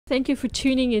Thank you for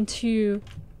tuning into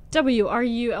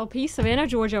WRULP Savannah,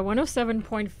 Georgia,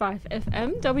 107.5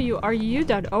 FM,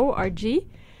 WRU.org.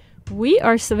 We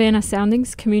are Savannah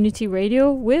Soundings Community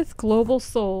Radio with Global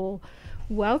Soul.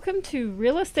 Welcome to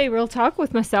Real Estate Real Talk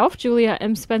with myself, Julia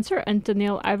M. Spencer, and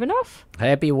Daniil Ivanov.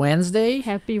 Happy Wednesday.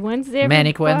 Happy Wednesday, everybody.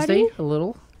 Manic Wednesday, a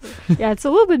little. Yeah, it's a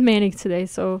little bit manic today,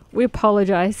 so we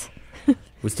apologize.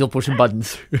 We're still pushing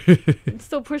buttons.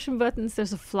 Still pushing buttons.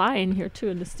 There's a fly in here, too,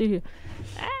 in the studio.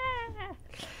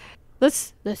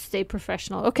 Let's stay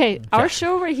professional. Okay, our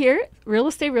show right here, Real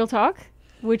Estate Real Talk,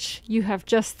 which you have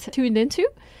just tuned into,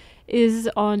 is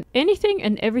on anything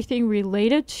and everything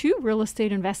related to real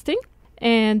estate investing.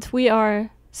 And we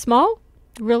are small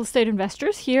real estate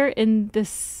investors here in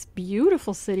this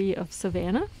beautiful city of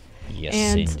Savannah. Yes,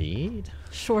 and indeed.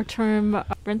 Short-term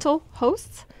rental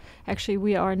hosts. Actually,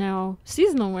 we are now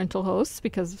seasonal rental hosts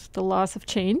because the laws have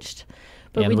changed.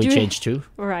 But and we changed too.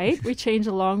 Right. We change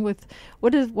along with,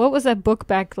 what was that book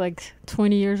back like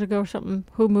 20 years ago or something?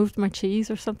 Who Moved My Cheese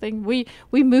or something? We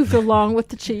moved along with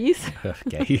the cheese.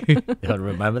 Okay. Don't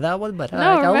remember that one, but no,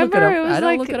 I'll remember, look it up. it was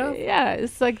I'll look it up. Yeah,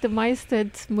 it's like the mice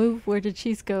that move where the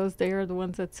cheese goes, they are the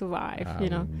ones that survive, you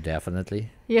know. Definitely.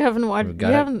 You haven't watched,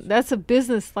 that's a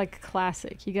business like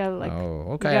classic. You gotta like,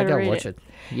 oh, okay, I gotta watch it.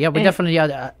 Yeah, we're definitely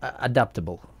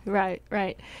adaptable. Right.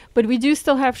 But we do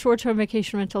still have short-term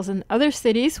vacation rentals in other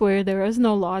cities where there is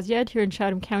no laws yet. Here in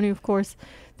Chatham County, of course,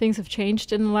 things have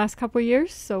changed in the last couple of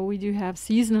years. So we do have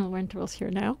seasonal rentals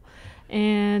here now.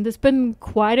 And it's been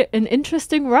quite an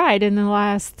interesting ride in the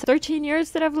last 13 years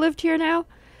that I've lived here now.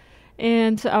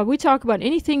 And we talk about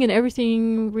anything and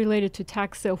everything related to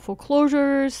tax sale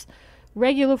foreclosures,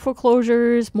 regular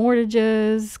foreclosures,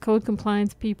 mortgages, code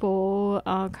compliance people,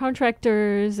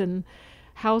 contractors, and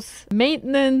house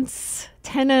maintenance,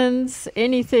 tenants,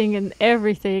 anything and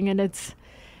everything. And it's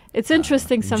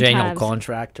interesting sometimes. General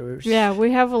contractors. Yeah,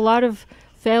 we have a lot of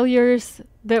failures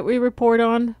that we report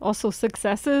on, also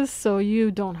successes, so you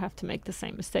don't have to make the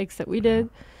same mistakes that we did.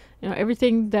 You know,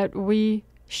 everything that we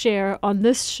share on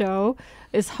this show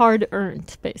is hard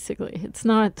earned, basically. It's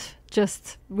not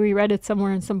just we read it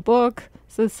somewhere in some book.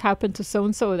 So this happened to so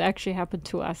and so. It actually happened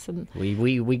to us, and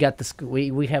we got the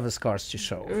we have the scars to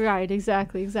show. Right,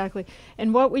 exactly.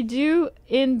 And what we do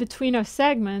in between our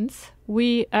segments,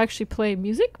 we actually play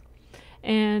music,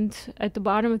 and at the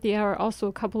bottom of the hour, also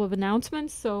a couple of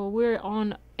announcements. So we're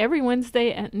on every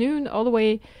Wednesday at noon, all the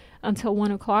way until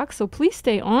 1 o'clock. So please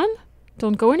stay on.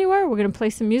 Don't go anywhere. We're going to play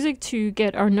some music to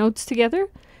get our notes together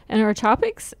and our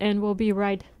topics, and we'll be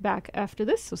right back after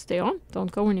this. So stay on.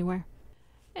 Don't go anywhere.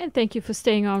 And thank you for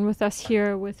staying on with us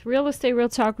here with Real Estate Real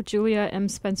Talk with Julia M.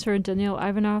 Spencer and Daniil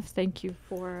Ivanov. Thank you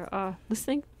for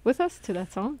listening with us to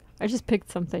that song. I just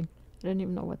picked something. I didn't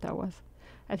even know what that was.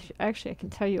 Actually, I can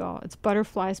tell you all. It's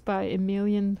Butterflies by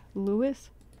Emilian Lewis,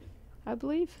 I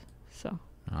believe. So,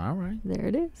 all right. There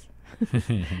it is.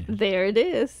 There it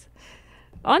is.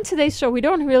 On today's show, we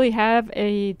don't really have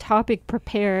a topic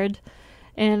prepared,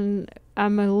 and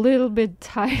I'm a little bit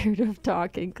tired of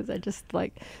talking because I just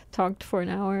talked for an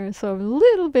hour. So I'm a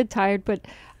little bit tired, but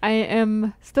I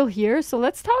am still here. So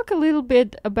let's talk a little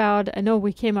bit about, I know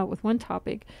we came out with one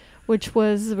topic, which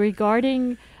was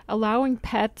regarding allowing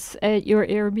pets at your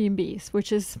Airbnbs,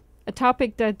 which is a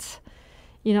topic that,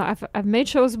 you know, I've made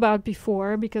shows about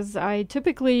before because I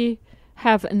typically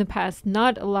have in the past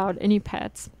not allowed any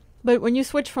pets. But when you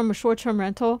switch from a short-term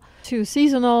rental to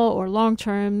seasonal or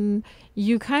long-term,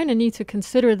 you kind of need to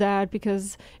consider that,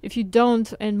 because if you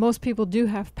don't, and most people do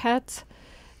have pets,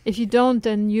 if you don't,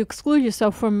 then you exclude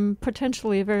yourself from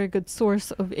potentially a very good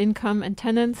source of income and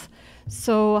tenants.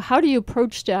 So how do you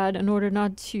approach that in order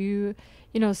not to,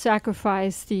 you know,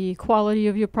 sacrifice the quality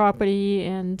of your property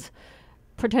and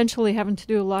potentially having to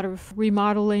do a lot of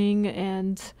remodeling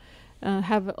and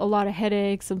have a lot of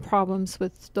headaches and problems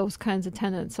with those kinds of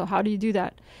tenants? So how do you do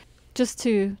that? Just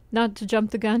to, not to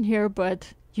jump the gun here,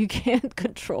 but you can't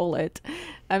control it.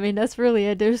 I mean, that's really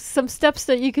it. There's some steps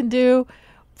that you can do,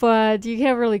 but you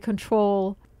can't really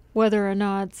control whether or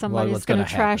not somebody's going to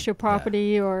trash your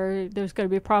property or there's going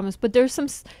to be problems. But there's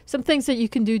some things that you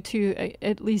can do to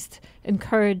at least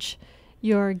encourage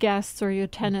your guests or your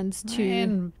tenants to...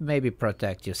 And maybe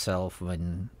protect yourself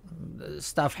when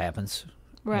stuff happens.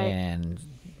 Right. And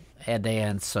at the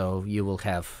end, so you will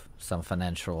have some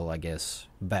financial, I guess,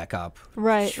 backup.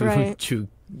 Right. To,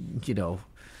 you know,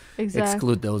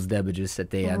 exclude those damages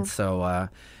at the end. So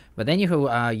But then you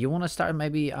want to start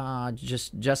maybe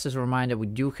just as a reminder, we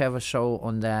do have a show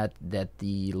on that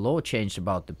the law changed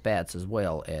about the pets as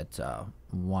well at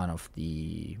one of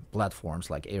the platforms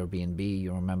like Airbnb.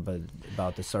 You remember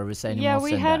about the service animals? Yeah,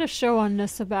 we had a show on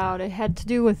this about it. Had to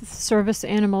do with service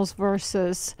animals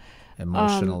versus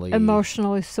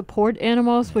emotionally support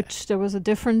animals, which there was a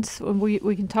difference.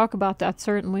 We can talk about that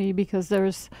certainly, because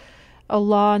there's a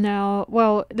law now.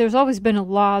 Well, there's always been a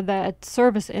law that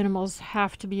service animals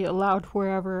have to be allowed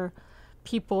wherever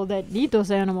people that need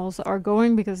those animals are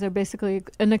going, because they're basically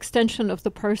an extension of the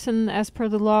person as per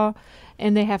the law,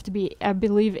 and they have to be, I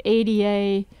believe,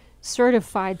 ADA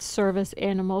certified service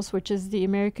animals, which is the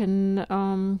American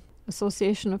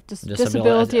Association of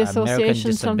Disability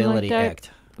Association, something like that.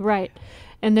 Act. Right.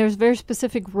 And there's very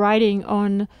specific writing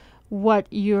on what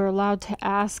you're allowed to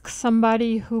ask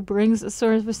somebody who brings a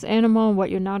service animal and what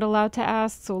you're not allowed to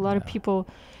ask. So a lot of people,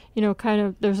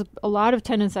 there's a lot of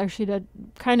tenants actually that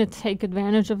kind of take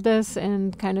advantage of this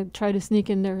and kind of try to sneak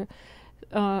in their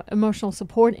emotional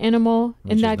support animal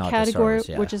in that category,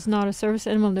 which is not a service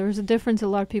animal. There's a difference. A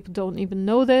lot of people don't even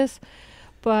know this,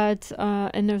 but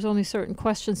and there's only certain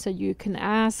questions that you can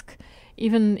ask.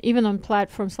 Even on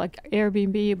platforms like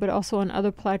Airbnb, but also on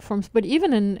other platforms. But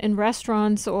even in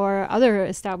restaurants or other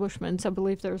establishments, I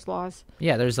believe there's laws.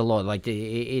 Yeah, there's a law. Like,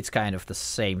 it's kind of the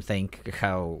same thing,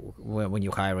 how when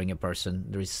you're hiring a person,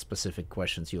 there is specific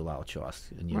questions you're allowed to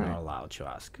ask and you're not allowed to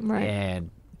ask. Right.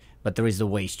 But there is the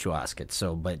ways to ask it.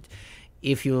 So, but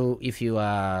if you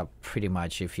are pretty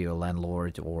much, if you're a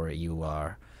landlord or you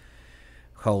are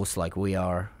host like we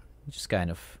are, just kind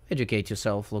of educate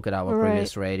yourself, look at our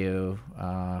previous radio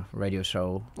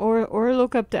show, or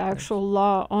look up the actual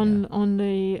law on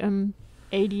the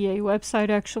ADA website,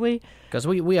 actually, because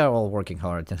we are all working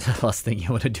hard, and the last thing you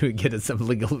want to do is get in some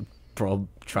legal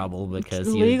trouble, because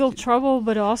trouble,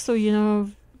 but also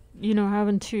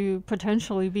having to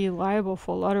potentially be liable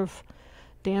for a lot of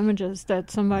damages that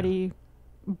somebody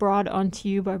brought onto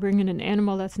you by bringing an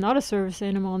animal that's not a service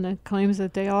animal and that claims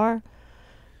that they are.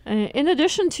 In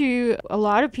addition to, a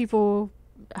lot of people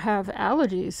have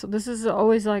allergies. So this is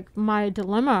always like my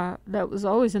dilemma that was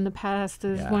always in the past,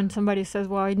 is when somebody says,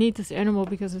 well, I need this animal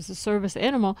because it's a service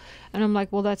animal. And I'm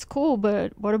like, well, that's cool,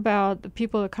 but what about the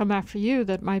people that come after you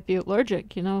that might be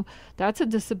allergic? That's a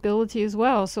disability as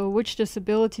well. So which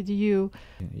disability do you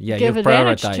give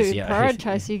advantage to?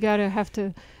 Prioritize. You have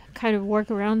to kind of work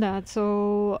around that.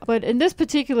 So, but in this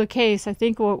particular case, I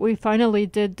think what we finally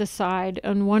did decide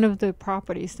on one of the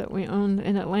properties that we own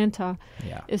in Atlanta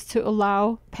is to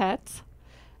allow pets,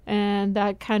 and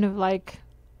that kind of like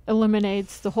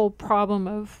eliminates the whole problem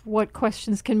of what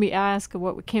questions can we ask and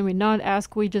what can we not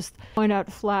ask. We just point out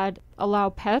flat, allow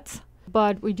pets,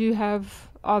 but we do have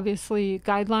obviously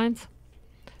guidelines.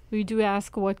 We do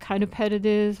ask what kind of pet it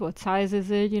is, what size is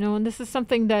it, and this is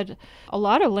something that a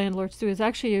lot of landlords do. It's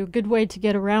actually a good way to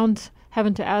get around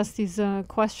having to ask these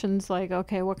questions like,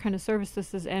 okay, what kind of service does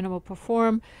this animal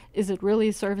perform? Is it really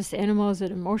a service animal? Is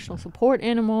it an emotional support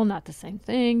animal? Not the same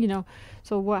thing,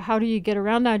 So how do you get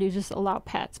around that? You just allow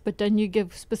pets, but then you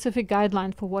give specific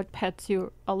guidelines for what pets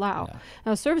you allow. Yeah.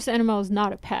 Now, a service animal is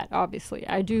not a pet, obviously.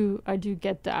 I do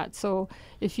get that. So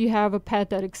if you have a pet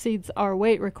that exceeds our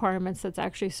weight requirements, that's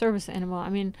actually a service animal. I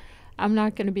mean, I'm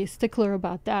not going to be a stickler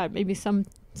about that. Maybe some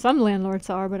landlords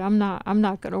are, but I'm not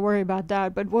going to worry about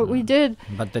that. But what we did...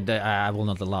 But I will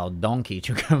not allow a donkey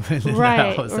to come in the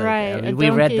right, house. Right. I mean, we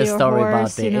read the story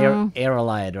about the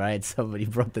aerolite, right? Somebody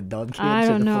brought the donkey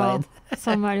into the flight.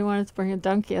 Somebody wanted to bring a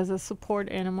donkey as a support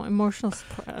animal, emotional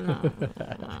support.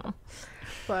 No.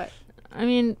 But, I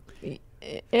mean,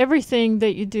 everything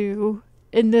that you do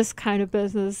in this kind of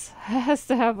business has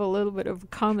to have a little bit of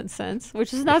common sense,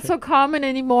 which is not so common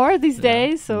anymore these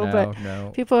days. So,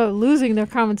 people are losing their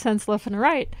common sense left and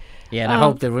right. Yeah, and I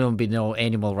hope there will be no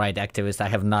animal right activists. I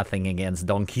have nothing against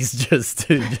donkeys, just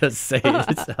say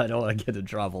it. So I don't want to get in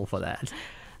trouble for that.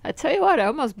 I tell you what, I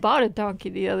almost bought a donkey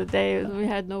the other day. We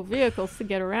had no vehicles to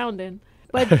get around in.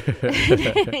 But in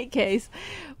any case,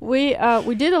 we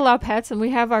did allow pets, and we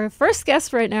have our first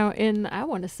guest right now in, I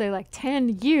want to say, like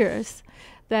 10 years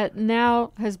that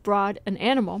now has brought an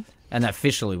animal. And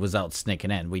officially without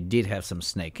sneaking in. We did have some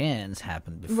sneak-ins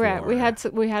happen before. Right.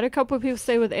 We had a couple of people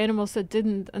stay with animals that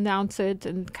didn't announce it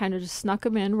and kind of just snuck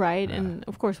them in, right? And,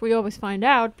 of course, we always find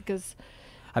out because...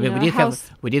 I mean,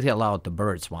 we did allow the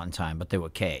birds one time, but they were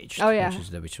caged. Oh, yeah.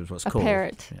 Which was cool. A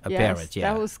parrot. Parrot,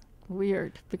 yeah. That was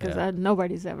weird because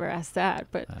nobody's ever asked that.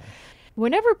 But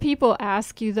whenever people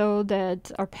ask you, though, that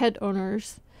are pet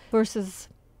owners versus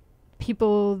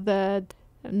people that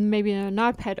maybe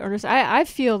not pet owners. I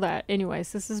feel that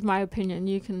anyways. This is my opinion.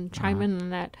 You can chime in on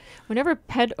that. Whenever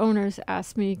pet owners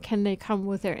ask me, can they come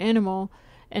with their animal?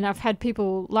 And I've had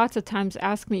people lots of times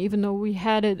ask me, even though we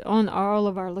had it on all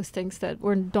of our listings that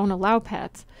don't allow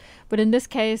pets. But in this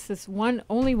case, it's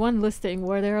only one listing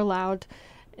where they're allowed.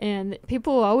 And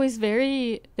people are always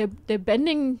they're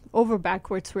bending over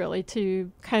backwards really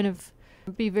to kind of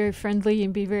be very friendly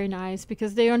and be very nice,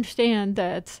 because they understand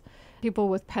that people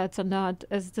with pets are not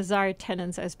as desired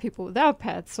tenants as people without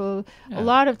pets. So a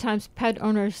lot of times pet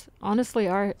owners honestly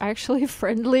are actually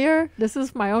friendlier. This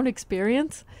is my own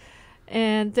experience.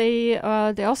 And they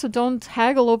also don't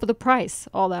haggle over the price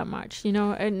all that much, you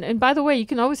know. And by the way, you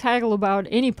can always haggle about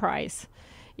any price,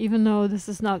 even though this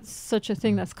is not such a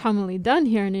thing that's commonly done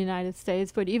here in the United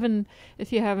States. But even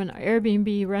if you have an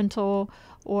Airbnb rental,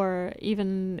 or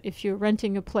even if you're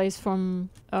renting a place from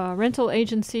a rental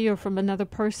agency or from another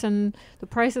person, the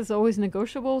price is always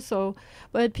negotiable.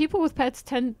 But people with pets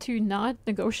tend to not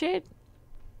negotiate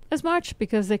as much,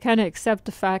 because they kind of accept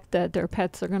the fact that their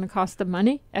pets are going to cost them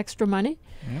money, extra money.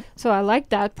 Yep. So I like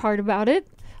that part about it,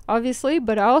 obviously.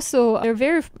 But also, they're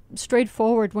very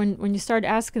straightforward when you start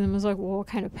asking them. It's like, well, what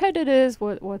kind of pet it is,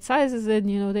 what size is it?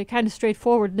 And, you know, they kind of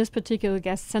straightforward. This particular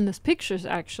guest sent us pictures,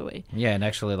 actually. Yeah, and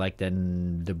actually, like the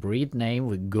breed name,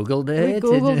 we Googled it.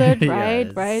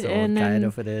 Right. So and kind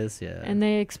of it is, yeah. And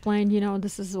they explained, you know,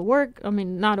 this is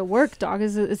not a work dog.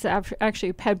 It's actually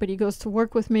a pet, but he goes to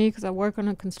work with me because I work on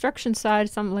a construction site,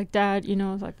 something like that. You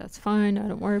know, it's like, that's fine. I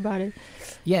don't worry about it.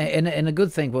 Yeah, and a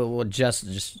good thing, well, just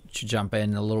to jump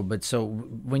in a little bit. So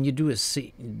when you do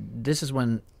this is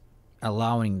when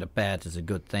allowing the pet is a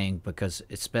good thing, because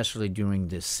especially during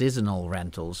the seasonal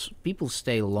rentals, people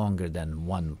stay longer than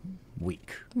 1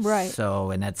 week. Right. So,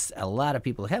 and that's a lot of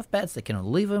people have pets, they cannot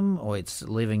leave them, or it's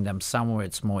leaving them somewhere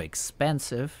it's more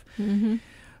expensive. Mm-hmm.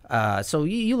 So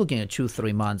you're looking at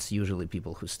 2-3 months, usually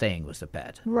people who are staying with the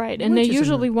pet. Right, and they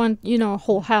usually want, you know, a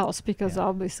whole house, because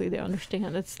obviously they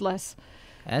understand it's less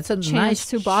it's a chance nice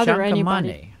to bother chunk anybody.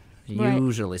 Of money.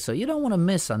 Usually, so you don't want to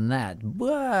miss on that.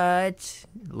 But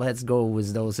let's go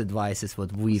with those advices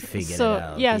what we figured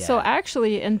out. Yeah, so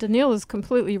actually, and Daniil is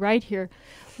completely right here.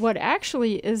 What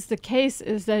actually is the case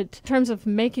is that in terms of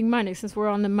making money, since we're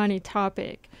on the money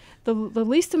topic, the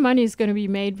least of money is going to be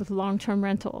made with long-term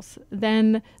rentals.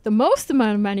 Then the most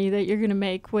amount of money that you're going to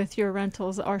make with your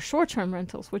rentals are short-term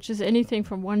rentals, which is anything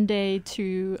from 1 day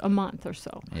to a month or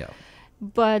so. Yeah.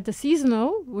 But the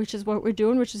seasonal, which is what we're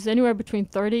doing, which is anywhere between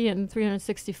 30 and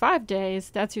 365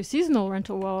 days, that's your seasonal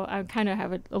rental. Well, I kind of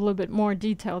have it a little bit more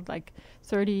detailed, like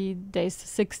 30 days to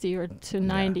 60 or to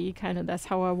 90, kind of. That's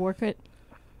how I work it.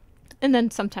 And then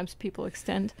sometimes people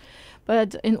extend.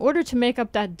 But in order to make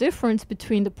up that difference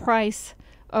between the price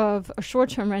of a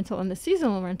short-term rental and the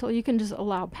seasonal rental, you can just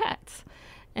allow pets.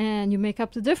 And you make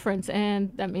up the difference.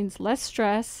 And that means less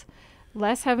stress,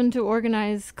 less having to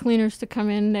organize cleaners to come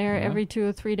in there every 2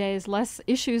 or 3 days, less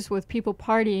issues with people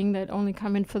partying that only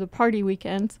come in for the party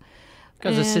weekends.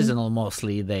 Because the seasonal,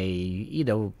 mostly they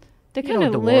kind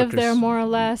of live there more or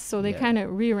less, so they kind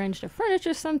of rearrange their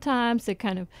furniture sometimes. They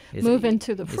kind of move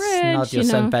into the fridge. It's not your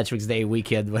St. Patrick's Day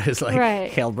weekend where it's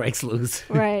like hell breaks loose.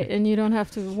 Right, and you don't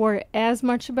have to worry as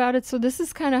much about it. So this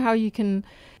is kind of how you can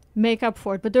make up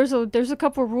for it. But there's a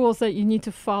couple of rules that you need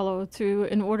to follow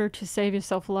in order to save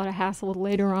yourself a lot of hassle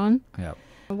later on. Yep.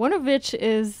 One of which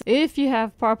is, if you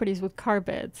have properties with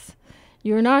carpets,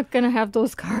 you're not going to have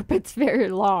those carpets very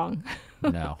long.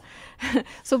 No.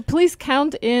 So please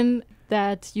count in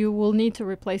that you will need to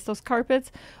replace those carpets,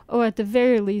 or at the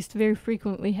very least, very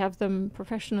frequently have them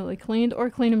professionally cleaned, or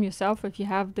clean them yourself if you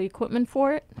have the equipment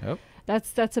for it. Yep.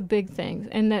 That's a big thing.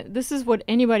 And this is what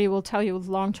anybody will tell you with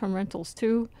long-term rentals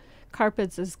too.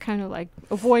 Carpets is kind of like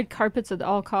avoid carpets at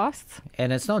all costs.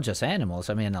 And it's not just animals.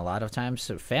 I mean, a lot of times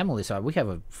families we have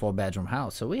a 4-bedroom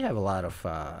house, so we have a lot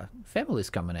of families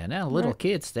coming in, and little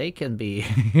kids, they can be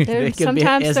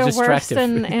sometimes they're distractive. Worse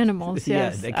than animals.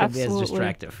 Yes, yeah, they can be as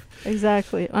distractive.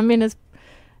 Exactly. I mean, as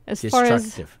far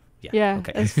as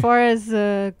as far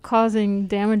as causing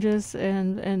damages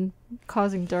and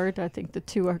causing dirt, I think the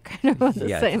two are kind of on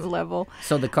the same level.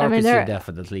 So the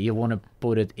carpets, you want to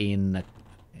put it in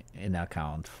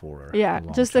account for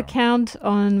just account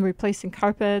on replacing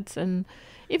carpets. And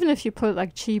even if you put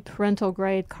like cheap rental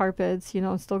grade carpets,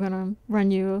 it's still going to run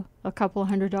you a couple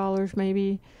 $100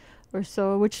 maybe or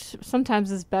so, which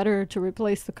sometimes is better to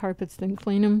replace the carpets than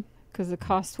clean them, because the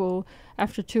cost will,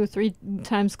 after 2 or 3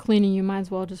 times cleaning, you might as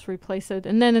well just replace it.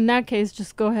 And then in that case,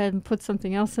 just go ahead and put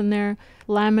something else in there,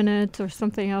 laminate or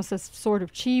something else that's sort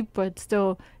of cheap but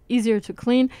still easier to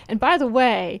clean. And by the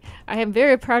way, I am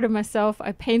very proud of myself.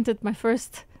 I painted my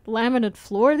first laminate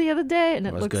floor the other day, and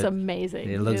it looks good. amazing.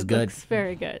 It looks good. It looks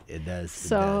very good. It does.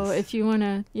 So if you want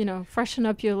to, freshen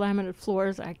up your laminate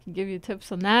floors, I can give you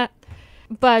tips on that.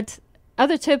 But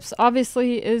other tips,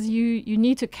 obviously, is you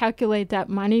need to calculate that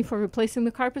money for replacing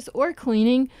the carpets or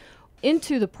cleaning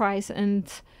into the price.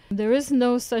 And there is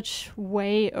no such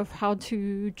way of how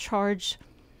to charge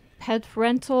pet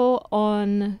rental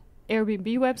on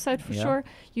Airbnb website for sure.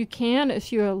 You can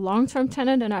if you're a long-term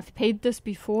tenant, and I've paid this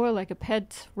before, like a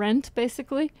pet rent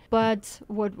basically. But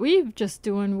what we just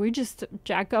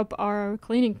jack up our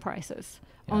cleaning prices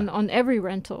on every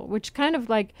rental, which kind of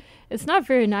like, it's not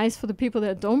very nice for the people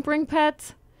that don't bring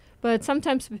pets, but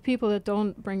sometimes the people that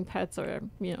don't bring pets are,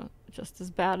 just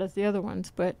as bad as the other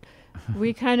ones. But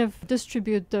we kind of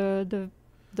distribute the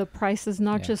prices,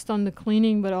 not just on the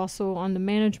cleaning, but also on the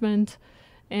management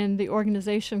and the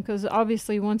organization, because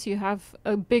obviously once you have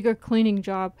a bigger cleaning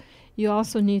job, you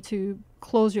also need to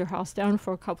close your house down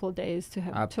for a couple of days to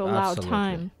allow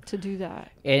time to do that.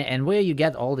 And where you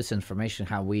get all this information,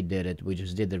 how we did it, we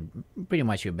just did pretty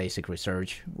much your basic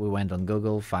research. We went on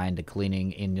Google, find the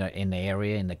cleaning in the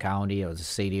area, in the county or the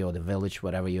city or the village,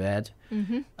 whatever you had.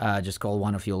 Just call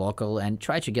one of your local and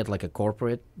try to get like a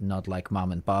corporate, not like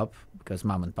mom and pop, because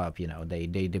mom and pop,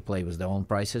 they play with their own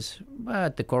prices.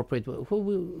 But the corporate,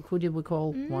 who did we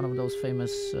call? One of those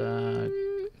famous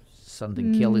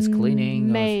something Kelly's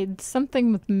Cleaning. Maids,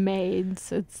 something with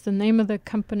maids. It's the name of the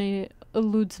company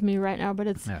eludes me right now, but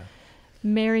it's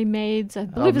Mary Maids. I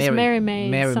believe it's Mary Maids.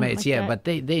 Mary Maids, like yeah, that.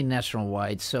 but they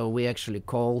nationwide. So we actually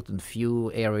called in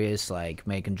few areas like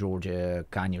Macon, Georgia,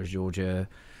 Conyers, Georgia,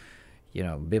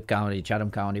 Bibb County,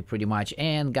 Chatham County, pretty much,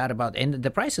 and and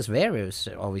the prices varies.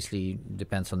 Obviously,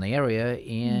 depends on the area,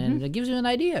 and it gives you an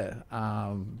idea.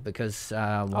 Because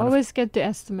always get the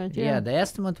estimate. Yeah, the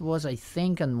estimate was, I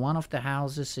think, on one of the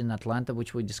houses in Atlanta,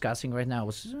 which we're discussing right now,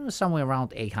 was somewhere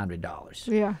around $800.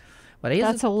 Yeah. But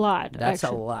that's a lot. That's a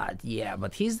lot, yeah.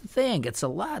 But here's the thing. It's a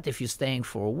lot if you're staying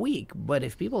for a week. But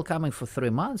if people coming for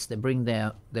 3 months, they bring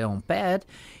their own pet.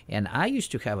 And I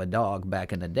used to have a dog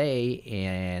back in the day.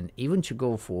 And even to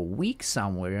go for a week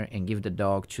somewhere and give the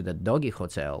dog to the doggy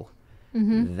hotel,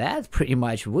 that pretty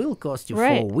much will cost you for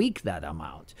a week that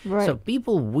amount. Right. So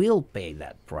people will pay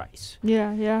that price.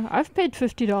 Yeah. I've paid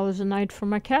 $50 a night for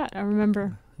my cat, I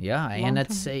remember. Yeah, and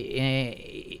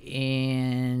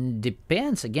and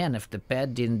depends, again, if the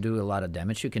pet didn't do a lot of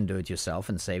damage, you can do it yourself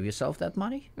and save yourself that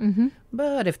money.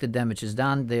 But if the damage is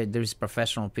done, there's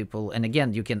professional people, and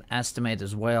again, you can estimate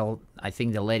as well. I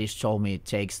think the ladies told me it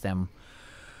takes them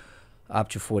up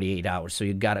to 48 hours, so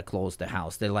you gotta close the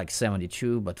house. They're like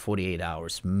 72, but 48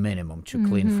 hours minimum to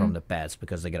clean from the pets,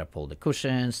 because they gotta pull the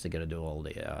cushions, they gotta do all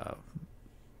the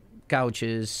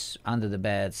couches, under the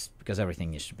beds, because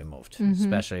everything needs to be moved,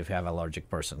 especially if you have an allergic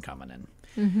person coming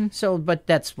in. So, but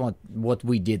that's what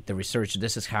we did, the research.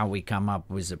 This is how we come up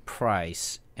with a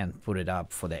price and put it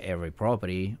up for every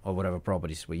property or whatever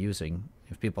properties we're using.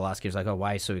 If people ask you, it's like, oh,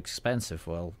 why so expensive?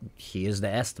 Well, here's the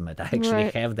estimate. I actually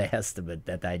have the estimate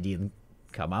that I didn't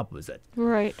come up with it.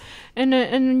 Right.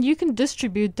 And you can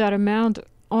distribute that amount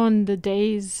on the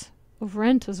days of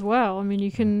rent as well. I mean,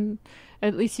 you can...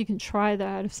 At least you can try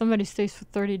that. If somebody stays for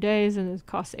 30 days and it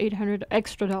costs $800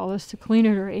 extra to clean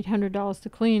it, or $800 to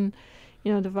clean,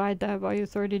 divide that by your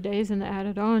 30 days and add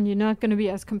it on. You're not going to be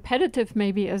as competitive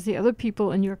maybe as the other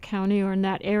people in your county or in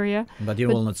that area. But you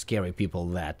will not scare people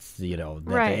that the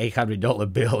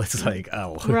 $800 bill is like,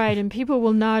 oh. Right, and people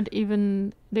will not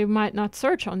even, they might not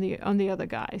search on the other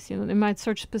guys. They might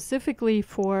search specifically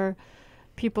for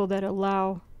people that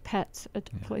allow pets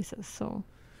at places. So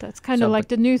that's kind of like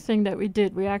the new thing that we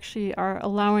did. We actually are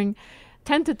allowing,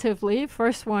 tentatively,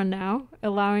 first one now,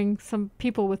 allowing some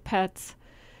people with pets.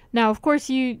 Now, of course,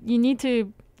 you need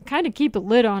to kind of keep a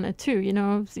lid on it, too.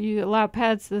 If you allow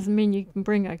pets, doesn't mean you can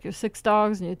bring like your 6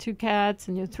 dogs and your 2 cats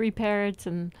and your 3 parrots.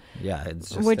 And it's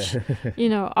just... Which,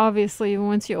 obviously,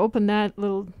 once you open that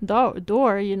little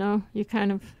door, you're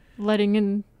kind of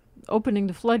opening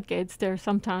the floodgates there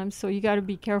sometimes. So you got to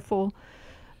be careful.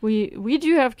 We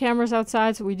do have cameras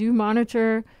outside, so we do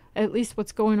monitor at least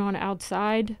what's going on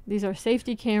outside. These are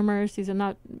safety cameras. These are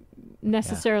not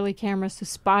necessarily cameras to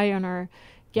spy on our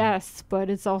guests,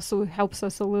 but it also helps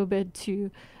us a little bit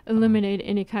to eliminate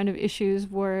any kind of issues,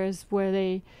 where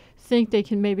they think they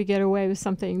can maybe get away with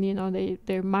something,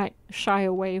 they might shy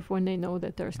away when they know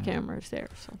that there's cameras there.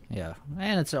 So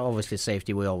and it's obviously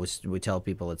safety. We tell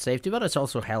people it's safety, but it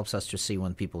also helps us to see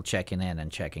when people checking in and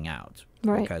checking out.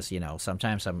 Right. Because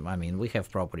sometimes we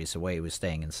have properties away. We're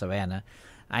staying in Savannah.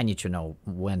 I need to know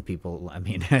when people, I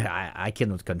mean, I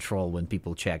cannot control when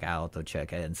people check out or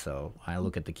check in. So I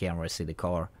look at the camera, see the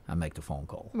car, I make the phone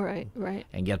call. Right, right.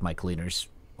 And get my cleaners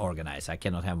organized. I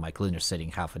cannot have my cleaners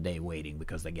sitting half a day waiting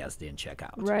because the guests didn't check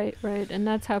out. Right, right. And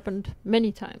that's happened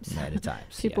many times. Many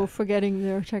times. People forgetting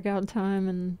their checkout time,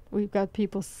 and we've got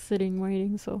people sitting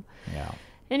waiting. So, yeah.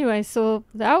 Anyway, so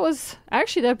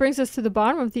that brings us to the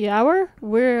bottom of the hour.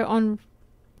 We're on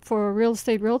for Real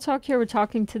Estate Real Talk here. We're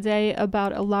talking today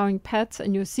about allowing pets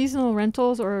and your seasonal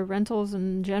rentals or rentals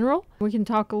in general. We can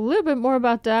talk a little bit more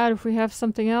about that if we have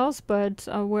something else, but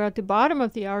we're at the bottom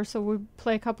of the hour, so we'll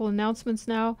play a couple announcements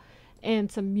now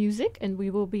and some music, and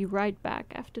we will be right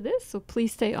back after this. So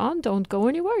please stay on. Don't go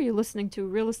anywhere. You're listening to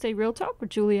Real Estate Real Talk with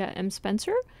Julia M.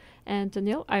 Spencer and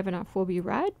Daniil Ivanov. We'll be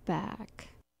right back.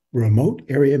 Remote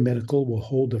Area Medical will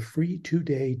hold a free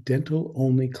 2-day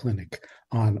dental-only clinic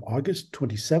on August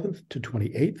 27th to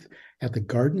 28th at the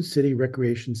Garden City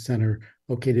Recreation Center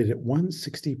located at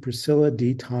 160 Priscilla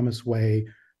D. Thomas Way,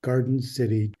 Garden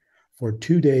City, for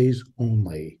 2 days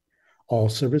only. All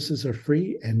services are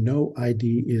free and no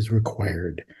ID is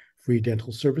required. Free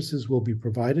dental services will be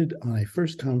provided on a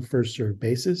first-come, first-served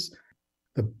basis.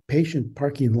 The patient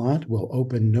parking lot will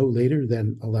open no later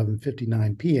than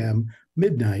 11:59 p.m.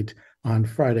 midnight on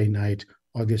Friday night,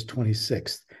 August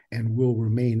 26th, and will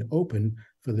remain open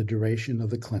for the duration of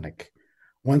the clinic.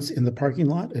 Once in the parking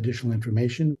lot, additional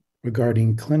information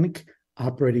regarding clinic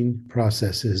operating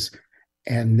processes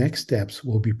and next steps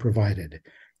will be provided.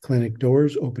 Clinic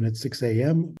doors open at 6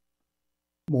 a.m.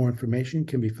 More information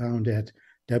can be found at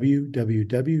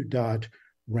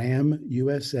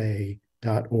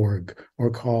www.ramusa.org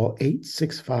or call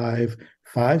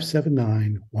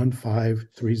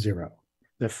 865-579-1530.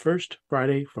 The first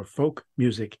Friday for Folk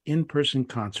Music in-person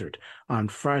concert on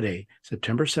Friday,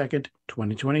 September 2nd,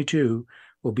 2022,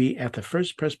 will be at the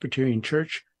First Presbyterian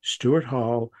Church, Stewart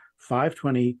Hall,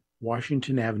 520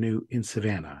 Washington Avenue in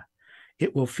Savannah.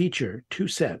 It will feature 2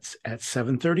 sets at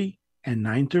 7:30 and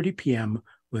 9:30 p.m.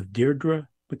 with Deirdre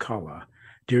McCullough.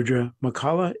 Deirdre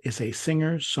McCullough is a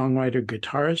singer, songwriter,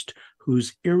 guitarist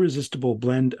whose irresistible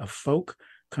blend of folk,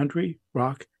 country,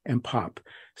 rock, and pop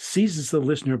seizes the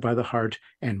listener by the heart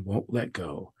and won't let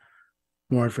go.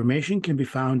 More information can be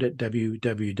found at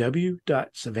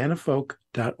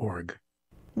www.savannahfolk.org.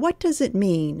 What does it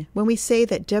mean when we say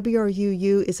that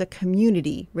WRUU is a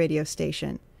community radio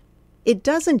station? It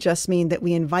doesn't just mean that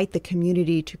we invite the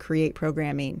community to create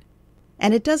programming.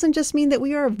 And it doesn't just mean that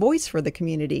we are a voice for the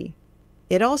community.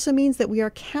 It also means that we are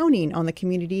counting on the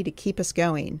community to keep us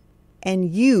going.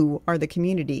 And you are the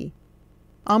community.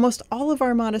 Almost all of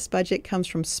our modest budget comes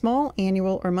from small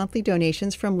annual or monthly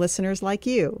donations from listeners like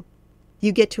you.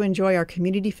 You get to enjoy our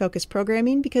community-focused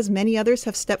programming because many others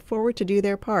have stepped forward to do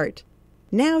their part.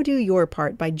 Now do your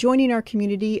part by joining our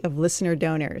community of listener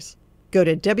donors. Go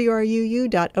to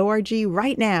wruu.org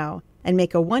right now and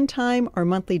make a one-time or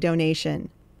monthly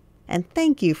donation. And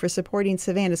thank you for supporting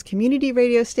Savannah's community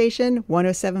radio station,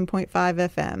 107.5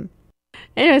 FM.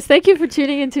 Anyways, thank you for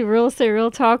tuning into Real Estate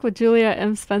Real Talk with Julia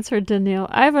M. Spencer, Daniil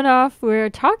Ivanov. We're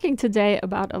talking today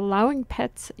about allowing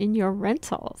pets in your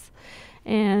rentals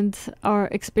and our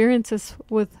experiences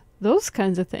with those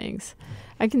kinds of things.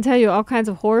 I can tell you all kinds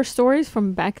of horror stories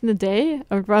from back in the day.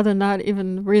 I would rather not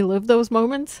even relive those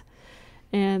moments.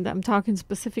 And I'm talking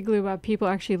specifically about people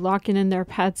actually locking in their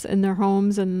pets in their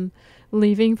homes and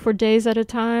leaving for days at a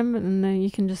time. And then you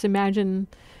can just imagine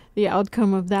the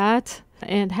outcome of that.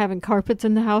 And having carpets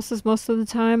in the houses most of the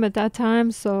time at that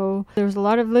time. So there's a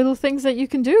lot of little things that you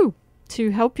can do to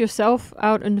help yourself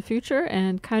out in the future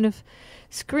and kind of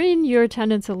screen your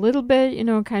tenants a little bit,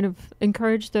 kind of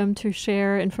encourage them to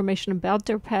share information about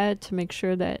their pet to make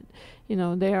sure that,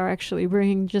 they are actually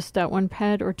bringing just that one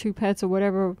pet or 2 pets or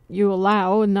whatever you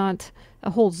allow and not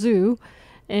a whole zoo.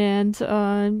 And,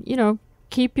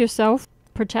 keep yourself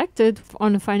protected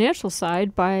on the financial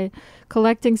side by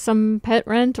collecting some pet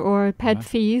rent or pet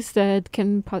fees that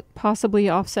can possibly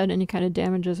offset any kind of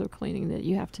damages or cleaning that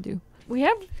you have to do. We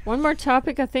have one more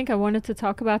topic I think I wanted to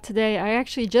talk about today. I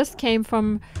actually just came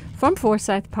from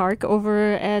Forsyth Park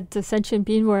over at the Sentient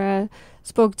Bean where I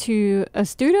spoke to a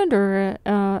student or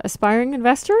aspiring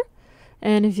investor.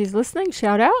 And if he's listening,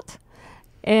 shout out.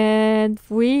 And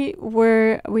we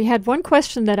had one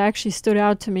question that actually stood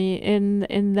out to me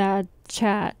in that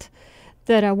chat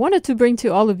that I wanted to bring to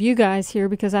all of you guys here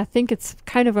because I think it's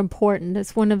kind of important.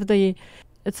 It's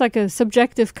like a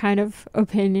subjective kind of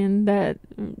opinion that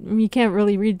you can't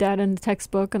really read that in the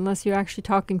textbook unless you're actually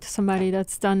talking to somebody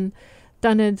that's done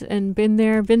it and been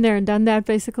there and done that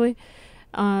basically.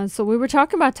 So we were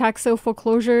talking about tax sale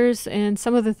foreclosures and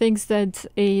some of the things that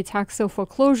a tax sale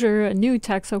foreclosure, a new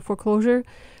tax sale foreclosure,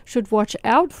 should watch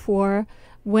out for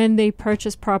when they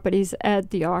purchase properties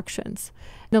at the auctions.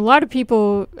 And a lot of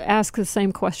people ask the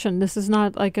same question. This is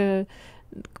not like a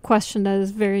question that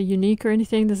is very unique or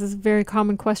anything. This is a very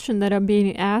common question that I'm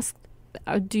being asked.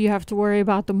 Do you have to worry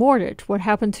about the mortgage? What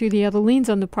happened to the other liens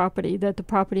on the property, that the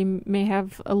property may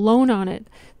have a loan on it?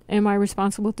 Am I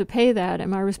responsible to pay that?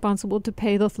 Am I responsible to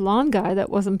pay the lawn guy that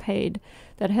wasn't paid,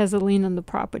 that has a lien on the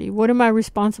property? What am I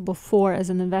responsible for as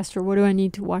an investor? What do I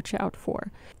need to watch out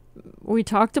for? We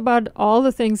talked about all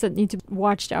the things that need to be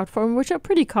watched out for, which are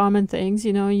pretty common things.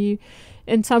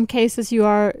 In some cases, you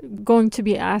are going to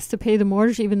be asked to pay the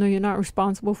mortgage, even though you're not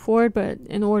responsible for it. But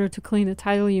in order to clean the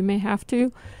title, you may have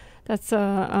to. That's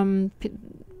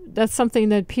something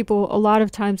that people a lot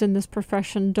of times in this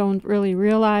profession don't really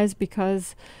realize,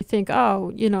 because you think,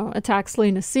 a tax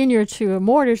lien is senior to a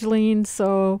mortgage lien,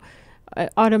 so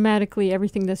automatically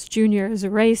everything that's junior is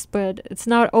erased. But it's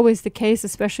not always the case,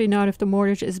 especially not if the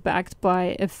mortgage is backed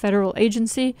by a federal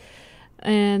agency.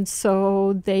 And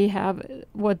so they have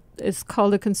what is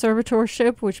called a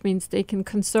conservatorship, which means they can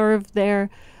conserve their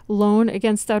loan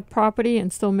against that property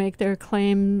and still make their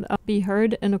claim be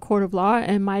heard in a court of law,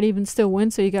 and might even still win.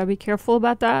 So you got to be careful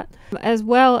about that. As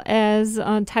well as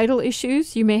title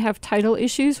issues. You may have title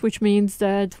issues, which means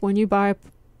that when you buy a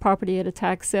property at a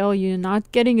tax sale, you're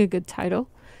not getting a good title.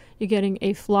 You're getting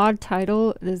a flawed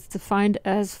title. It is defined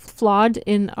as flawed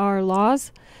in our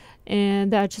laws.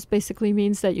 And that just basically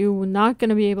means that you're not going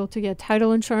to be able to get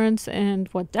title insurance. And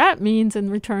what that means in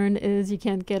return is you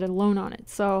can't get a loan on it.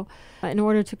 So in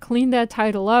order to clean that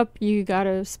title up, you got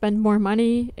to spend more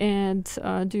money and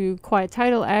do quiet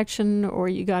title action, or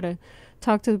you got to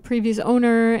talk to the previous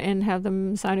owner and have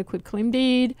them sign a quitclaim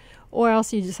deed, or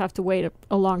else you just have to wait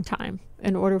a long time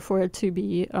in order for it to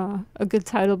be a good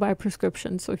title by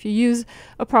prescription. So if you use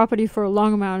a property for a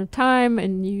long amount of time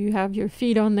and you have your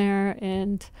feet on there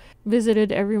and visit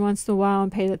it every once in a while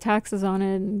and pay the taxes on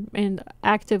it and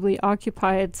actively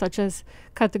occupy it, such as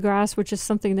cut the grass, which is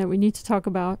something that we need to talk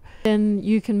about, then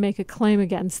you can make a claim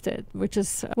against it, which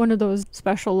is one of those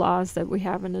special laws that we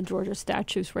have in the Georgia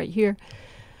statutes right here.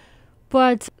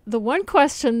 But the one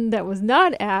question that was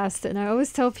not asked, and I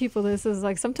always tell people this, is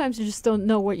like sometimes you just don't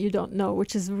know what you don't know,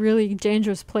 which is a really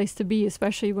dangerous place to be,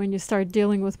 especially when you start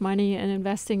dealing with money and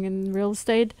investing in real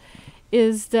estate,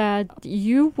 is that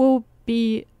you will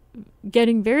be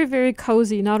getting very, very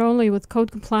cozy, not only with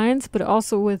code compliance, but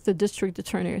also with the district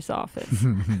attorney's office.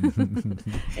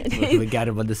 We got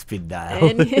him on the speed dial.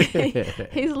 And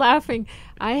he's laughing.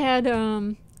 I had...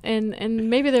 And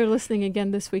maybe they're listening again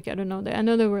this week. I don't know. I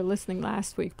know they were listening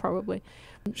last week, probably.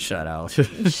 Shout out.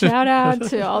 Shout out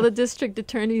to all the district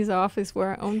attorney's office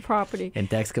where I own property. And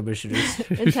tax commissioners.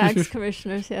 And tax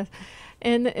commissioners, yes.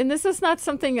 And this is not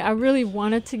something I really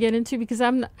wanted to get into, because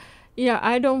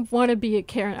I don't want to be a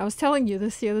Karen. I was telling you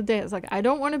this the other day. I was like, I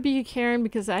don't want to be a Karen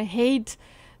because I hate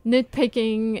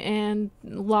nitpicking and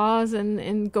laws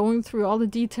and going through all the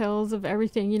details of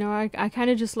everything. I kind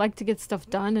of just like to get stuff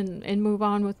done and move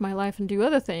on with my life and do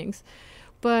other things.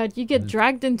 But you get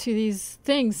dragged into these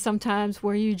things sometimes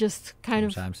where you just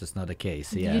Sometimes it's not the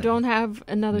case, yeah. You don't have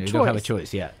another choice. You don't have a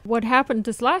choice, yeah. What happened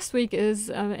this last week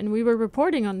is, and we were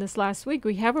reporting on this last week,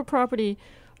 we have a property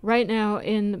right now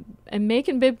in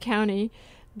Macon-Bibb County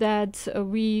that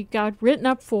we got written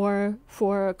up for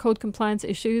code compliance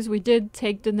issues. We did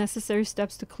take the necessary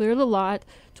steps to clear the lot,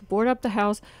 to board up the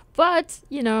house. But,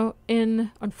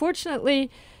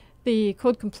 unfortunately, the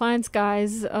code compliance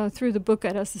guys threw the book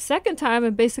at us the second time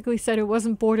and basically said it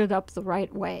wasn't boarded up the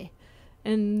right way.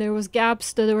 And there was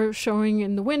gaps that were showing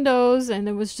in the windows, and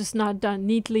it was just not done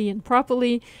neatly and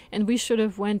properly. And we should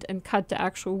have went and cut the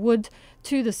actual wood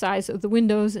to the size of the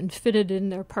windows and fitted in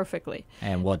there perfectly.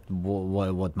 And what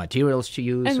materials to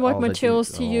use. And what materials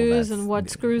to use and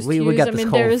what screws to use. We got this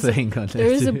whole thing on there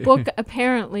is a book,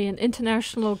 apparently, an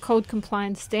international code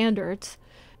compliance standards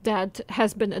that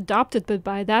has been adopted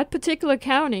by that particular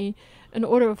county in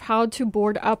order of how to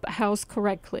board up a house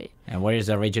correctly. And where it's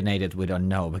originated, we don't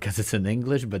know, because it's in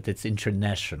English, but it's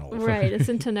international. Right, it's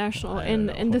international.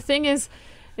 and the thing is,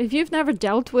 if you've never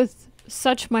dealt with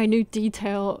such minute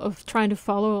detail of trying to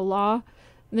follow a law,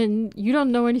 then you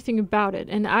don't know anything about it.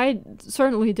 And I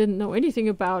certainly didn't know anything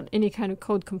about any kind of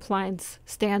code compliance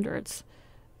standards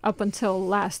up until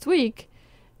last week.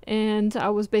 And I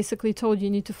was basically told you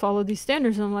need to follow these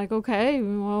standards. And I'm like, okay,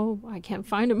 well, I can't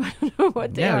find them. I don't know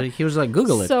what they are. Yeah, he was like,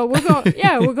 Google it. So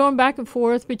we're going back and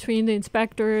forth between the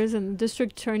inspectors and the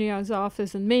district attorney's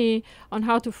office and me on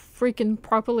how to freaking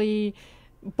properly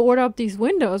board up these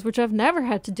windows, which I've never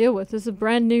had to deal with. This is a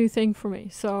brand new thing for me.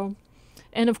 So,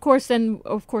 and of course,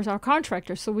 our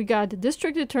contractors. So we got the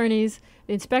district attorneys,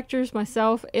 the inspectors,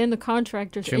 myself, and the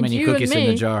contractors. Too and many you cookies and me.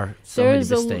 in the jar. So many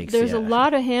mistakes. There's a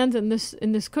lot of hands in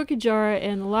this cookie jar,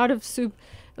 and a lot of soup,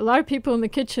 a lot of people in the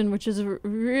kitchen, which is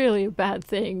really a bad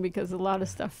thing because a lot of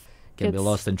stuff can be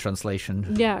lost in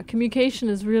translation. Yeah, communication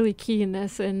is really key in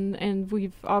this, and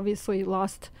we've obviously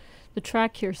lost the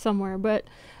track here somewhere. But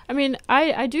I mean,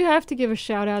 I do have to give a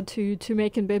shout out to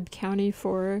Macon-Bibb County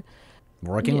for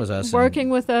working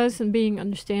with us and being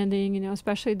understanding,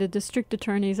 especially the district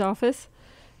attorney's office.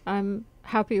 I'm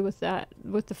happy with that,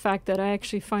 with the fact that I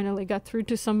actually finally got through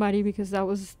to somebody, because that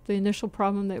was the initial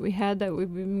problem that we had, that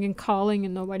we've been calling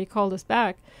and nobody called us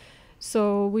back.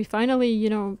 So we finally,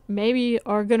 maybe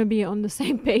are going to be on the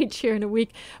same page here in a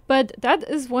week. But that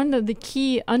is one of the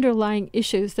key underlying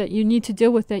issues that you need to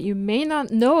deal with, that you may not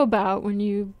know about when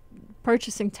you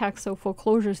purchasing tax sale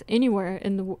foreclosures anywhere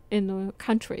in the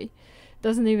country.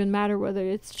 Doesn't even matter whether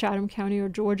it's Chatham County or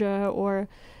Georgia or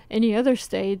any other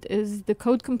state, is the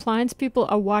code compliance people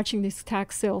are watching these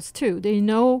tax sales too. They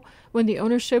know when the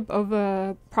ownership of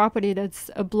a property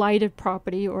that's a blighted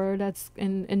property or that's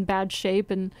in bad shape,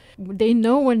 and they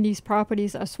know when these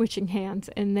properties are switching hands,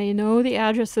 and they know the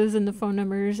addresses and the phone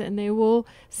numbers, and they will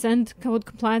send code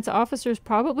compliance officers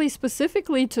probably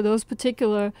specifically to those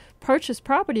particular purchased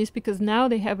properties, because now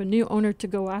they have a new owner to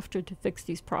go after to fix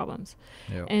these problems.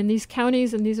 Yep. And these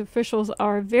counties and these officials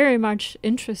are very much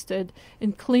interested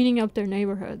in cleaning up their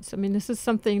neighborhoods. I mean, this is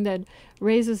something that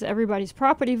raises everybody's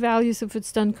property values if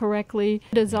it's done correctly.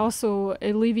 It also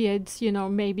alleviates,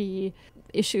 maybe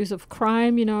issues of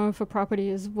crime. If a property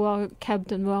is well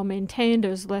kept and well maintained,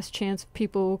 there's less chance of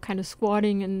people kind of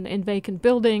squatting in vacant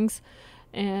buildings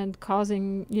and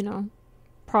causing,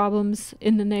 problems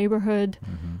in the neighborhood.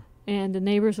 Mm-hmm. And the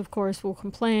neighbors, of course, will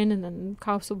complain, and then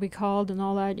cops will be called and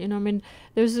all that. I mean,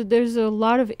 there's a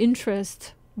lot of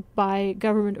interest by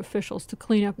government officials to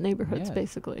clean up neighborhoods,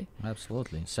 basically.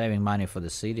 Absolutely. Saving money for the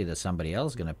city that somebody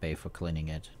else is going to pay for cleaning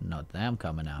it, not them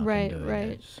coming out and doing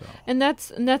it. So. And that's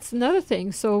another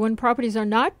thing. So when properties are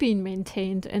not being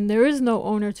maintained and there is no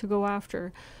owner to go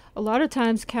after, a lot of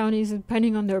times counties,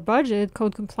 depending on their budget,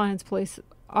 code compliance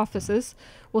offices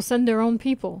will send their own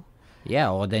people.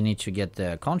 Yeah, or they need to get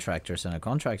the contractors, and the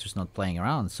contractors not playing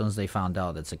around. As soon as they found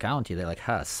out it's a county, they're like,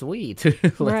 sweet,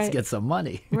 let's get some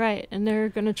money. Right, and they're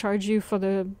going to charge you for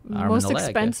the most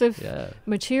expensive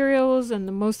materials and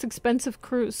the most expensive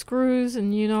screws.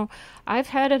 And, I've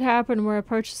had it happen where I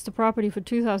purchased a property for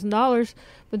 $2,000,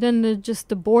 but then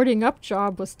the boarding up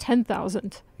job was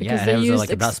 $10,000 because they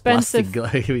used expensive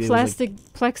plastic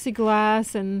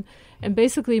plexiglass and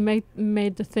basically made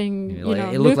the thing, it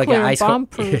nuclear looked like an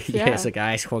bomb-proof. It's like an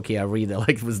ice hockey arena,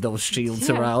 like with those shields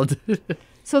around.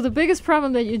 So the biggest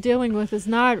problem that you're dealing with is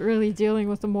not really dealing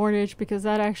with the mortgage, because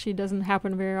that actually doesn't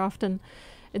happen very often.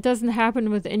 It doesn't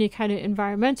happen with any kind of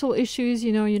environmental issues.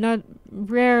 You're not,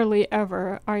 rarely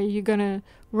ever are you going to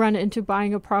run into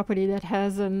buying a property that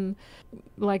has an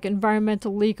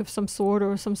environmental leak of some sort,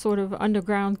 or some sort of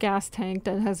underground gas tank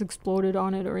that has exploded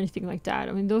on it, or anything like that.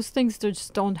 I mean, those things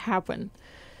just don't happen.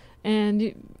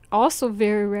 And also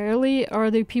very rarely are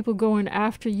there people going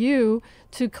after you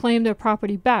to claim their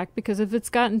property back, because if it's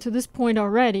gotten to this point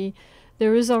already,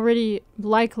 there is already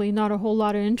likely not a whole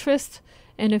lot of interest.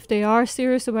 And if they are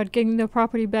serious about getting their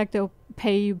property back, they'll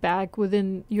pay you back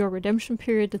within your redemption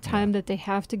period, the time that they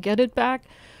have to get it back.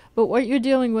 But what you're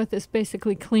dealing with is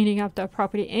basically cleaning up that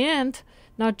property, and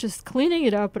not just cleaning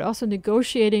it up, but also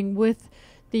negotiating with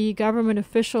the government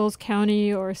officials,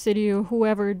 county or city or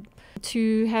whoever,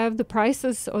 to have the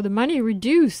prices or the money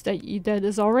reduced that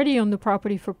is already on the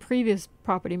property for previous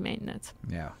property maintenance.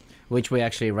 Yeah, which we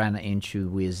actually ran into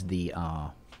with the...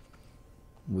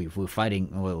 We're fighting.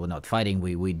 Well, we're not fighting.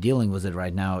 We're dealing with it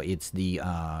right now. It's the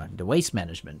waste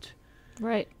management,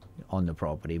 right, on the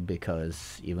property,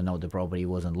 because even though the property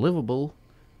wasn't livable,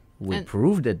 we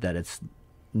proved that it's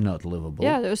not livable.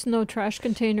 Yeah, there's no trash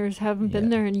containers. Haven't been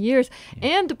there in years,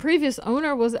 and the previous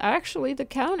owner was actually the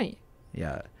county.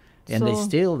 Yeah, and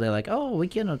they're like, oh, we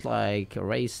cannot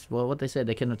erase. Well, what they said,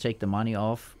 they cannot take the money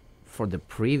off for the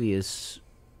previous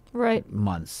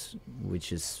months,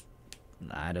 which is.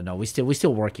 I don't know. We're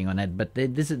still working on it, but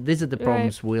these are the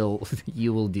problems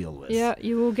you will deal with. Yeah,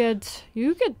 you get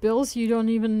bills you don't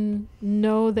even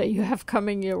know that you have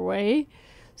coming your way.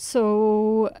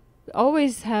 So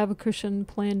always have a cushion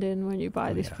planned in when you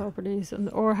buy these properties,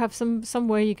 or have some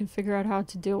way you can figure out how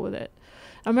to deal with it.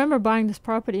 I remember buying this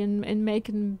property in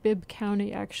Macon-Bibb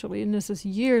County, actually, and this is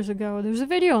years ago. There's a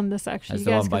video on this, actually.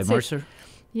 That's the one by Mercer?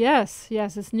 Yes,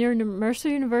 it's near Mercer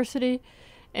University.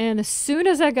 And as soon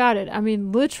as I got it, I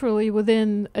mean, literally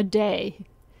within a day,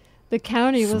 the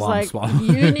county was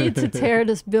you need to tear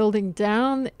this building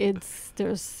down.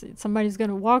 Somebody's going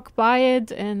to walk by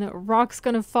it and a rock's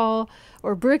going to fall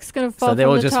or brick's going to fall. So they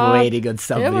from were the just top. waiting on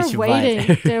somebody to buy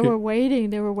it. They were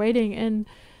waiting. And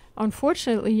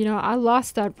unfortunately, I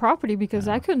lost that property because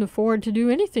I couldn't afford to do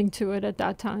anything to it at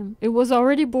that time. It was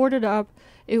already boarded up.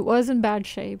 It was in bad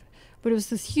shape. But it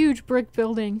was this huge brick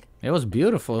building. It was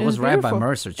beautiful. It was right by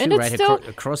Mercer, too, right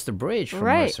across the bridge from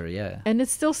Mercer, yeah. And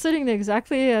it's still sitting there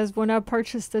exactly as when I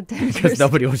purchased it 10 years because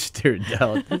nobody wants to tear it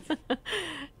down.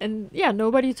 And, yeah,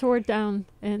 nobody tore it down.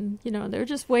 And, they're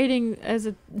just waiting as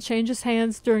it changes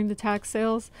hands during the tax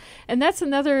sales. And that's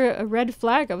another red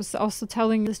flag. I was also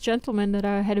telling this gentleman that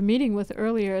I had a meeting with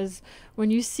earlier is when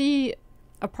you see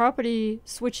a property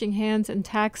switching hands in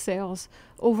tax sales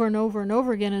over and over and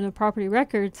over again in the property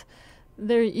records,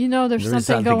 there's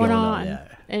something going on, yeah.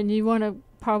 And you want to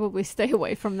probably stay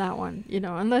away from that one,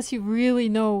 unless you really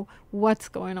know what's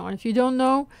going on. If you don't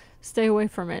know, stay away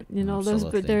from it.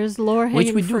 There's lower hanging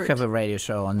fruit. Which we do have a radio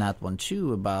show on that one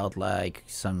too about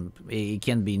it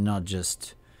can be not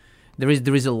just there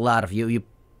is a lot of you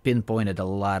pinpointed a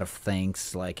lot of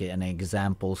things and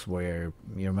examples where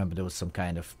you remember there was some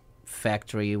kind of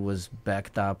factory was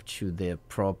backed up to the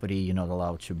property, you're not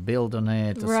allowed to build on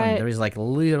it. Right. There is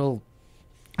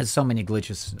there's so many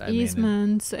glitches.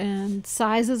 Easements and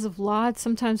sizes of lots.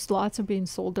 Sometimes lots are being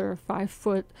sold that are 5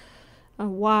 foot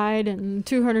wide and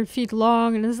 200 feet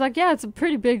long. And it's it's a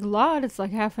pretty big lot. It's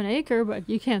like half an acre, but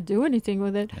you can't do anything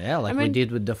with it. Yeah, we did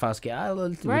with Defusky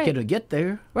Island. Right. We couldn't get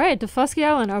there. Right, Defusky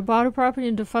Island. I bought a property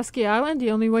in Defusky Island.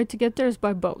 The only way to get there is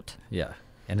by boat. Yeah.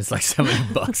 And it's like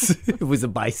 $70 with a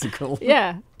bicycle.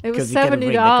 Yeah, it was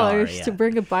 $70 to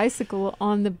bring a bicycle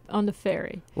on the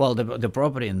ferry. Well, the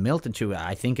property in Milton too.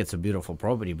 I think it's a beautiful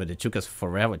property, but it took us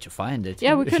forever to find it.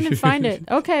 Yeah, we couldn't find it.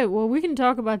 Okay, well we can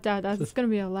talk about that. That's going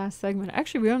to be our last segment.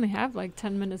 Actually, we only have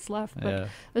 10 minutes left, but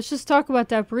let's just talk about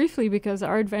that briefly because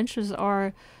our adventures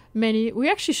are many.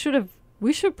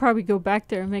 We should probably go back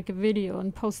there and make a video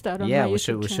and post that on my YouTube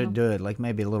channel. We should do it.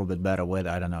 Maybe a little bit better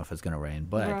weather. I don't know if it's going to rain,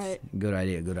 but good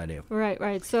idea.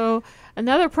 Right. So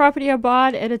another property I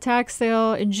bought at a tax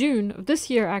sale in June of this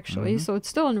year, actually. So it's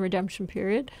still in the redemption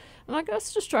period. I'm like,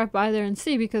 let's just drive by there and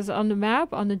see because on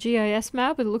the GIS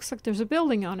map, it looks like there's a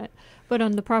building on it. But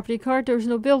on the property card, there's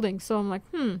no building. So I'm like,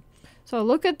 So I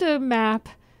look at the map.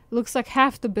 It looks like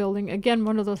half the building. Again,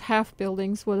 one of those half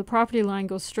buildings where the property line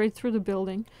goes straight through the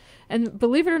building. And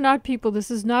believe it or not, people, this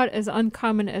is not as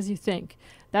uncommon as you think.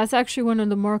 That's actually one of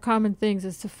the more common things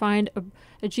is to find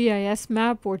a GIS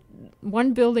map where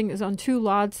one building is on 2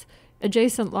 lots,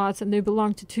 adjacent lots, and they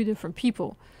belong to 2 different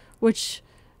people, which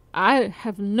I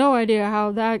have no idea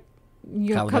how that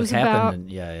comes about.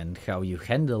 And how you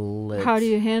handle it. How do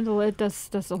you handle it?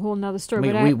 That's a whole nother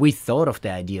story. We thought of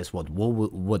the ideas, what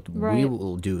we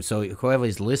will do. So whoever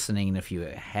is listening, if you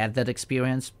had that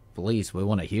experience, please, we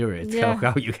want to hear it,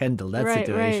 how you handle that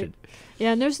situation. Right.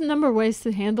 Yeah, and there's a number of ways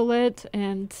to handle it,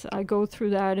 and I go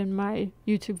through that in my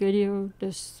YouTube video.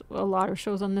 There's a lot of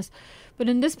shows on this. But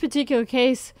in this particular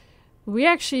case, we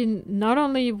actually, not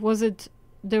only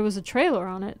there was a trailer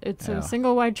on it. It's a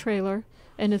single wide trailer,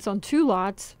 and it's on 2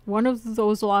 lots. One of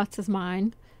those lots is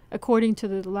mine, according to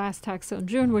the last tax sale in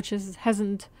June, which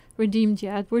hasn't redeemed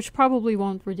yet, which probably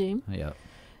won't redeem. Yeah.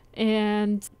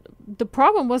 And the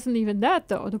problem wasn't even that,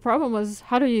 though. The problem was,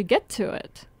 how do you get to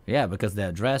it? Yeah, because the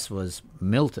address was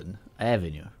Milton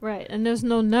Avenue. Right, and there's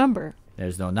no number.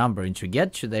 There's no number. And to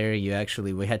get to there,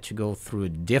 we had to go through a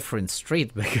different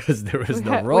street because there was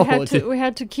no road. We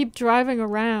had to keep driving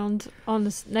around on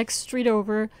the next street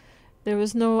over. There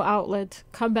was no outlet.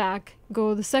 Come back.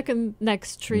 Go the second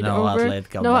next street over. Outlet,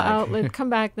 come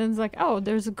back. Then it's like,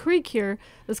 there's a creek here.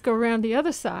 Let's go around the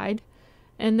other side.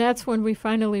 And that's when we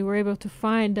finally were able to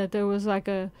find that there was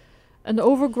an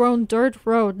overgrown dirt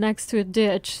road next to a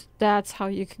ditch. That's how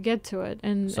you could get to it.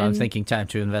 And I'm thinking time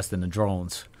to invest in the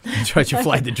drones. Try to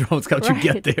fly the drones. How you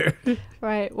get there?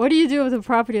 Right. What do you do with a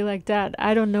property like that?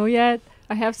 I don't know yet.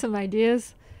 I have some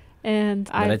ideas. And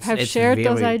I have shared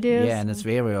those ideas. Yeah, and it's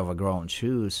very overgrown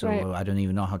too. So I don't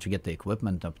even know how to get the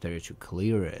equipment up there to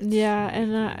clear it. Yeah,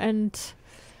 and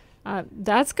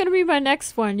that's going to be my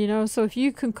next one, So if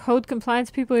you code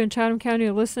compliance people in Chatham County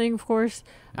are listening, of course,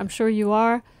 I'm sure you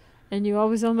are. And you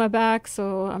always on my back,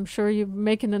 so I'm sure you're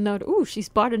making a note. Ooh, she's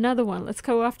bought another one. Let's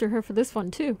go after her for this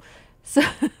one, too.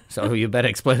 So you better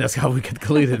explain us how we could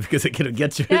clear it because it can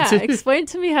get you. Yeah, explain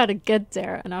to me how to get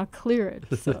there, and I'll clear it.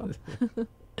 So.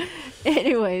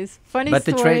 Anyways, funny But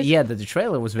story. the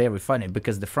trailer was very funny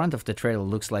because the front of the trailer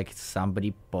looks like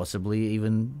somebody possibly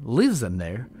even lives in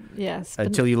there Yes. but-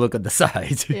 until you look at the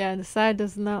side. yeah, the side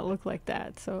does not look like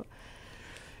that. So,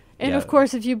 and Yeah. of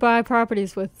course, if you buy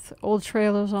properties with old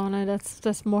trailers on it,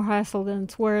 that's more hassle than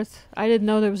it's worth. I didn't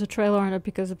know there was a trailer on it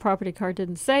because the property card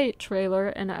didn't say trailer,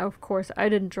 and of course, I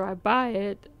didn't drive by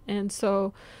it, and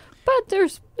so. But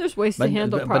there's ways to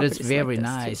handle but properties it's very like this,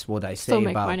 nice too. what I Still say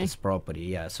make about money. this property.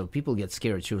 Yeah, so people get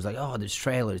scared. She was like, "Oh, this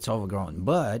trailer, it's overgrown."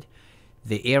 But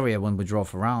the area when we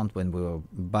drove around, when we were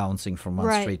bouncing from one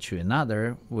Right. street to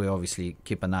another, we obviously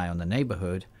keep an eye on the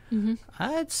neighborhood. Mm-hmm.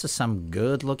 It's some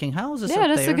good-looking houses Yeah, up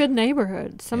that's there. a good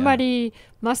neighborhood. Somebody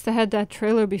must have had that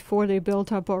trailer before they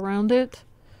built up around it.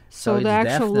 So it's the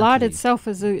actual lot definitely- itself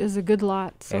is a good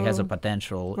lot. So It has a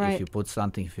potential. Right. If you put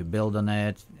something, if you build on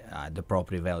it, the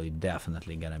property value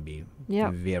definitely gonna be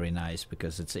Yeah. very nice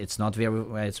because it's not very.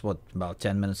 It's what about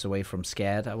 10 minutes away from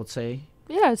SCAD, I would say.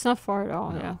 yeah, it's not far at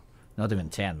all. No. Yeah, Not even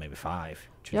 10, maybe 5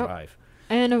 to Yep. drive.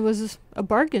 and it was a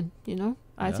bargain.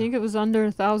 I Yeah. think it was under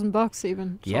 $1,000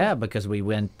 even. So. Yeah, because we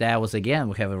went. That was again.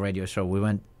 We have a radio show. We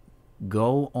went.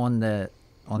 Go on the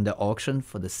auction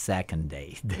for the second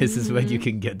day. This is when you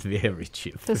can get very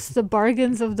cheap. This is the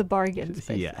bargains of the bargains.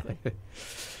 Yeah. Basically.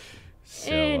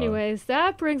 So, Anyways,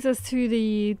 that brings us to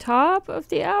the top of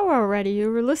the hour already. You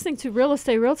were listening to Real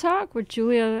Estate Real Talk with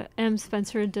Julia M.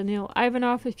 Spencer and Daniil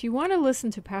Ivanov. If you want to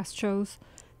listen to past shows,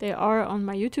 they are on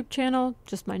my YouTube channel,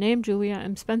 just my name, Julia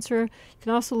M. Spencer. You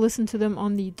can also listen to them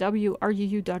on the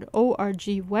WRUU.org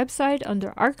website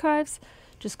under archives.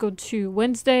 Just go to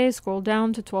Wednesday, scroll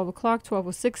down to 12 o'clock,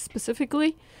 12:06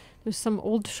 specifically. There's some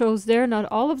old shows there, not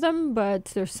all of them, but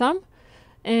there's some.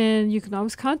 And you can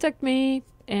always contact me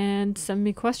and send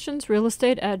me questions,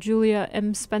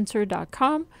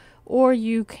 realestate@juliamspencer.com, or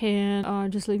you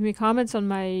can just leave me comments on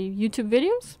my YouTube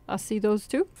videos. I'll see those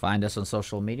too. find us on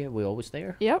social media. We're always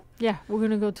there. Yep. Yeah, we're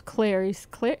going to go to Clary's.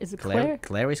 Is it Claire?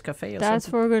 Clary's Cafe or That's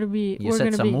something? where we're going to be. You we're said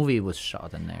gonna some be, movie was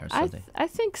shot in there. Or something. I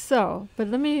think so, but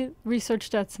let me research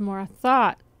that some more. I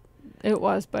thought it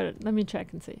was, but let me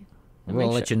check and see.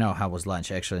 We'll let you know how was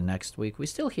lunch. Actually, next week we're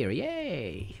still here.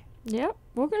 Yay! Yep,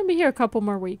 we're going to be here a couple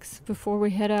more weeks before we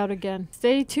head out again.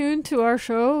 Stay tuned to our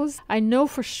shows. I know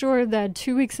for sure that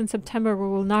 2 weeks in September we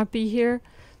will not be here.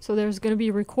 So there's going to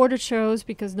be recorded shows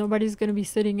because nobody's going to be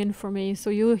sitting in for me. So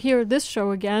you'll hear this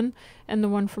show again and the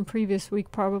one from previous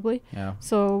week probably. Yeah.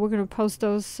 So we're going to post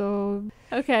those. So,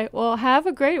 okay, well, have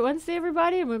a great Wednesday,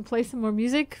 everybody. I'm going to play some more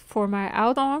music for my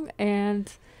outong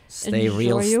and Stay enjoy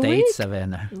real your estate, week.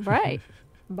 Savannah. Right.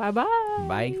 Bye-bye.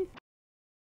 Bye.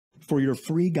 For your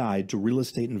free guide to real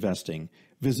estate investing,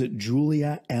 visit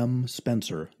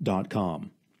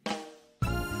juliamspencer.com.